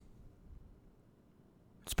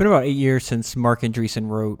been about 8 years since Marc Andreessen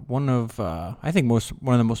wrote one of the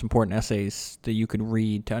most important essays that you could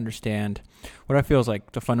read to understand what I feel is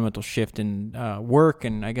like the fundamental shift in work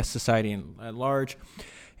and I guess society at large.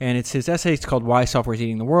 And it's his essay. It's called "Why Software is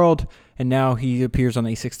Eating the World." And now he appears on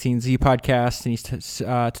the A16Z podcast, and he's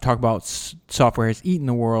to talk about software has eaten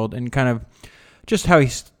the world and kind of just how he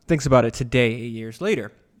thinks about it today, 8 years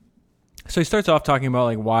later. So he starts off talking about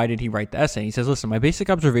like why did he write the essay. He says, "Listen, my basic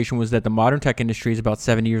observation was that the modern tech industry is about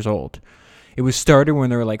 70 years old. It was started when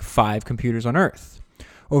there were like 5 computers on Earth.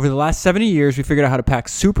 Over the last 70 years, we figured out how to pack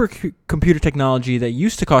supercomputer technology that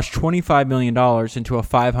used to cost $25 million into a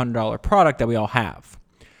 $500 product that we all have.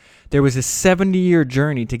 There was a 70-year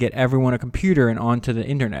journey to get everyone a computer and onto the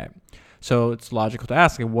internet. So it's logical to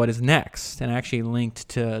ask, what is next?" And I actually linked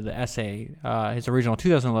to the essay, his original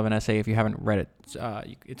 2011 essay. If you haven't read it,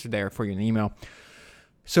 it's there for you in the email.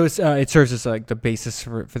 So it serves as like the basis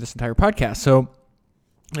for this entire podcast. So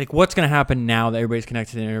like what's going to happen now that everybody's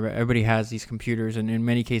connected to the internet? Everybody has these computers, and in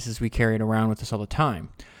many cases we carry it around with us all the time.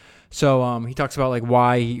 So he talks about like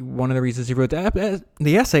why one of the reasons he wrote the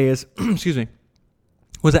essay is, excuse me,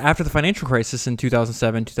 was that after the financial crisis in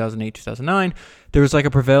 2007, 2008, 2009, there was like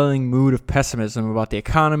a prevailing mood of pessimism about the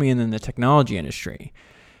economy and then the technology industry.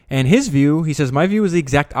 And his view, he says, "My view is the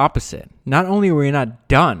exact opposite. Not only are we not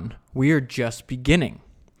done, we are just beginning."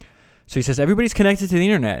 So he says everybody's connected to the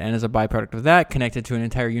internet, and as a byproduct of that, connected to an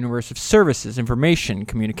entire universe of services, information,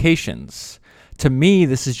 communications. To me,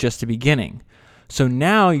 this is just the beginning. So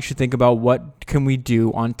now you should think about what can we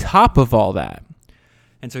do on top of all that.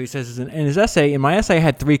 And so he says in his essay, in my essay, I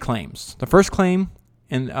had 3 claims. The first claim,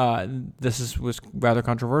 and was rather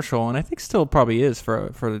controversial, and I think still probably is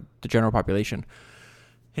for the general population.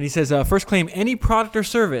 And he says, first claim, any product or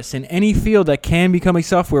service in any field that can become a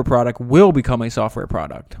software product will become a software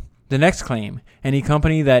product. The next claim, any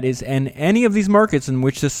company that is in any of these markets in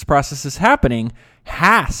which this process is happening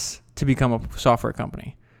has to become a software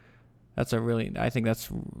company. I think that's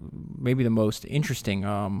maybe the most interesting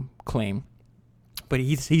claim. But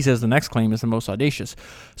he says the next claim is the most audacious.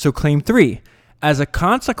 So claim 3, as a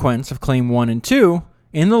consequence of claim 1 and 2,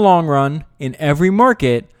 in the long run, in every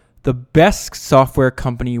market, the best software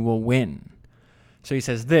company will win. So he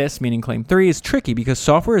says this, meaning claim 3, is tricky because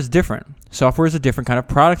software is different. Software is a different kind of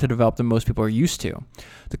product to develop than most people are used to.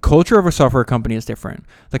 The culture of a software company is different.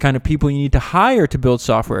 The kind of people you need to hire to build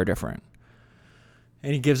software are different.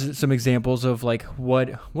 And he gives some examples of like what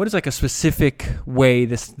is like a specific way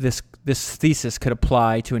this thesis could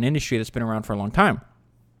apply to an industry that's been around for a long time.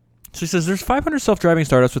 So he says there's 500 self-driving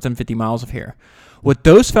startups within 50 miles of here. What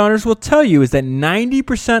those founders will tell you is that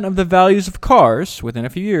 90% of the values of cars within a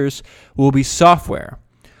few years will be software.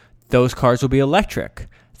 Those cars will be electric.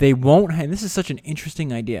 They won't have, and this is such an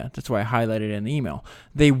interesting idea. That's why I highlighted it in the email.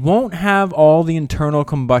 They won't have all the internal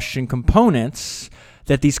combustion components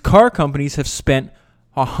that these car companies have spent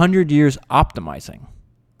 100 years optimizing.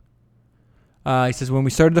 He says, when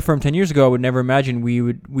we started the firm 10 years ago, I would never imagine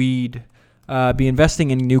we'd be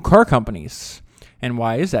investing in new car companies. And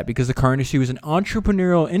why is that? Because the car industry was an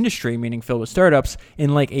entrepreneurial industry, meaning filled with startups,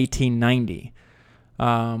 in like 1890.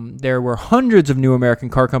 There were hundreds of new American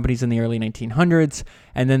car companies in the early 1900s,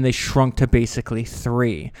 and then they shrunk to basically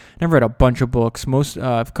 3. I've read a bunch of books.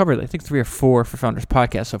 I've covered, I think, 3 or 4 for Founders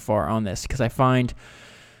Podcast so far on this, because I find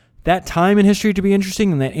that time in history to be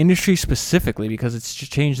interesting, and that industry specifically, because it's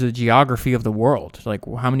just changed the geography of the world. Like,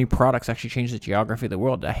 how many products actually changed the geography of the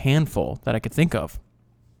world? A handful that I could think of.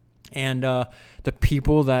 And the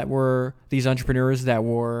people that were, these entrepreneurs that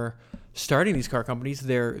were starting these car companies,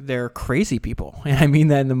 they're crazy people. And I mean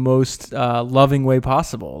that in the most loving way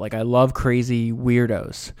possible. Like, I love crazy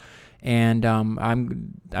weirdos. And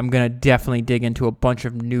I'm going to definitely dig into a bunch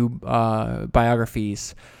of new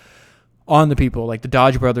biographies on the people. Like the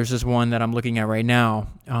Dodge brothers is one that I'm looking at right now,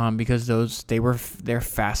 because they're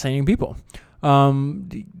fascinating people.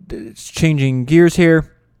 It's changing gears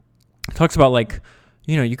here. It talks about like,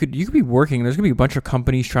 you could be working. There's gonna be a bunch of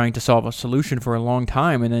companies trying to solve a solution for a long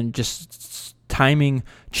time, and then just timing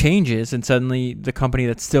changes, and suddenly the company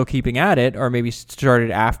that's still keeping at it, or maybe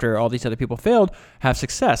started after all these other people failed, have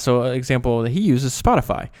success. So an example that he uses is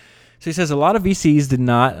Spotify. So he says a lot of VCs did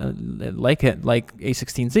not, like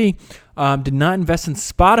A16Z, did not invest in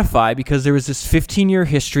Spotify because there was this 15-year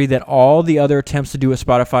history that all the other attempts to do what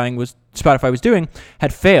Spotify was doing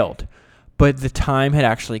had failed. But the time had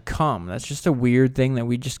actually come. That's just a weird thing that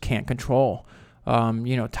we just can't control.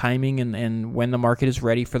 Timing and when the market is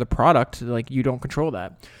ready for the product, like you don't control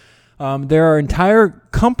that. There are entire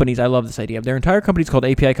companies, I love this idea, there are entire companies called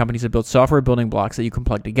API companies that build software building blocks that you can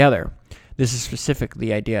plug together. This is specific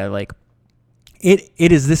the idea, like it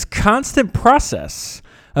is this constant process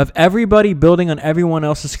of everybody building on everyone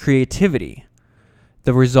else's creativity.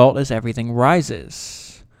 The result is everything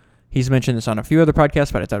rises. He's mentioned this on a few other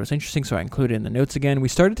podcasts, but I thought it was interesting, so I included it in the notes again. We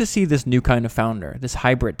started to see this new kind of founder, this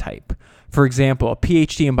hybrid type. For example, a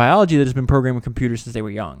PhD in biology that has been programming computers since they were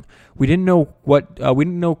young. We didn't know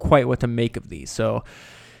quite what to make of these. So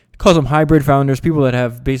he calls them hybrid founders, people that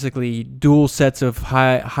have basically dual sets of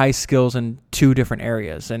high skills in two different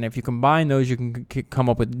areas. And if you combine those, you can come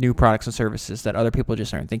up with new products and services that other people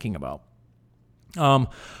just aren't thinking about.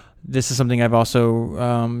 This is something I've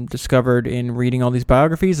also discovered in reading all these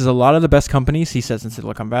biographies, is a lot of the best companies, he says, in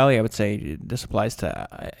Silicon Valley, I would say this applies to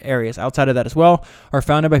areas outside of that as well, are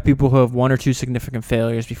founded by people who have one or two significant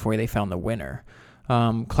failures before they found the winner.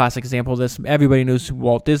 Classic example of this, everybody knows who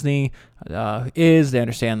Walt Disney is. They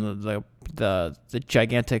understand the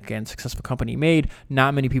gigantic and successful company he made.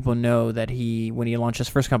 Not many people know that when he launched his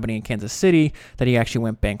first company in Kansas City, that he actually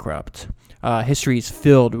went bankrupt. History is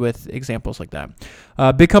filled with examples like that.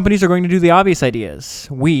 Big companies are going to do the obvious ideas.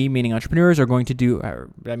 We, meaning entrepreneurs, are going to do,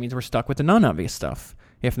 that means we're stuck with the non-obvious stuff.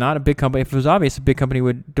 If not, if it was obvious, a big company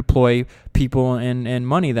would deploy people and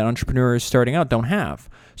money that entrepreneurs starting out don't have.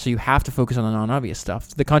 So you have to focus on the non-obvious stuff,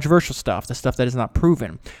 the controversial stuff, the stuff that is not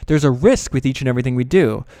proven. There's a risk with each and everything we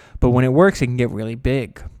do, but when it works, it can get really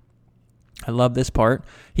big. I love this part.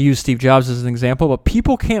 He used Steve Jobs as an example, but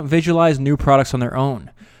people can't visualize new products on their own.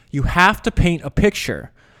 You have to paint a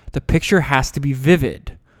picture. The picture has to be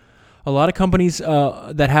vivid. A lot of companies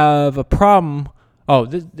that have a problem. I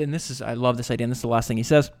love this idea, and this is the last thing he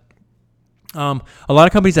says. A lot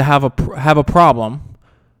of companies that have a problem.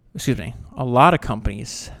 Excuse me. A lot of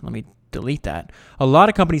companies. Let me delete that. A lot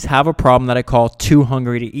of companies have a problem that I call too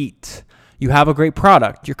hungry to eat. You have a great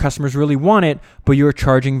product. Your customers really want it, but you're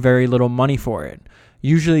charging very little money for it.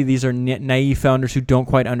 Usually these are naive founders who don't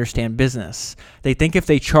quite understand business. They think if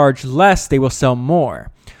they charge less, they will sell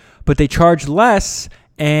more. But they charge less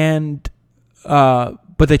and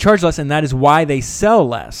that is why they sell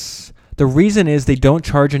less. The reason is they don't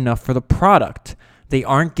charge enough for the product. They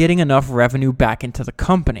aren't getting enough revenue back into the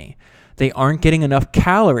company. They aren't getting enough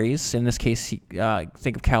calories, in this case,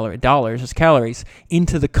 think of dollars as calories,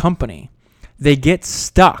 into the company. They get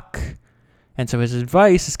stuck. And so his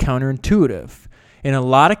advice is counterintuitive. In a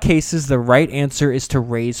lot of cases, the right answer is to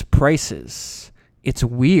raise prices. It's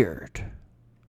weird.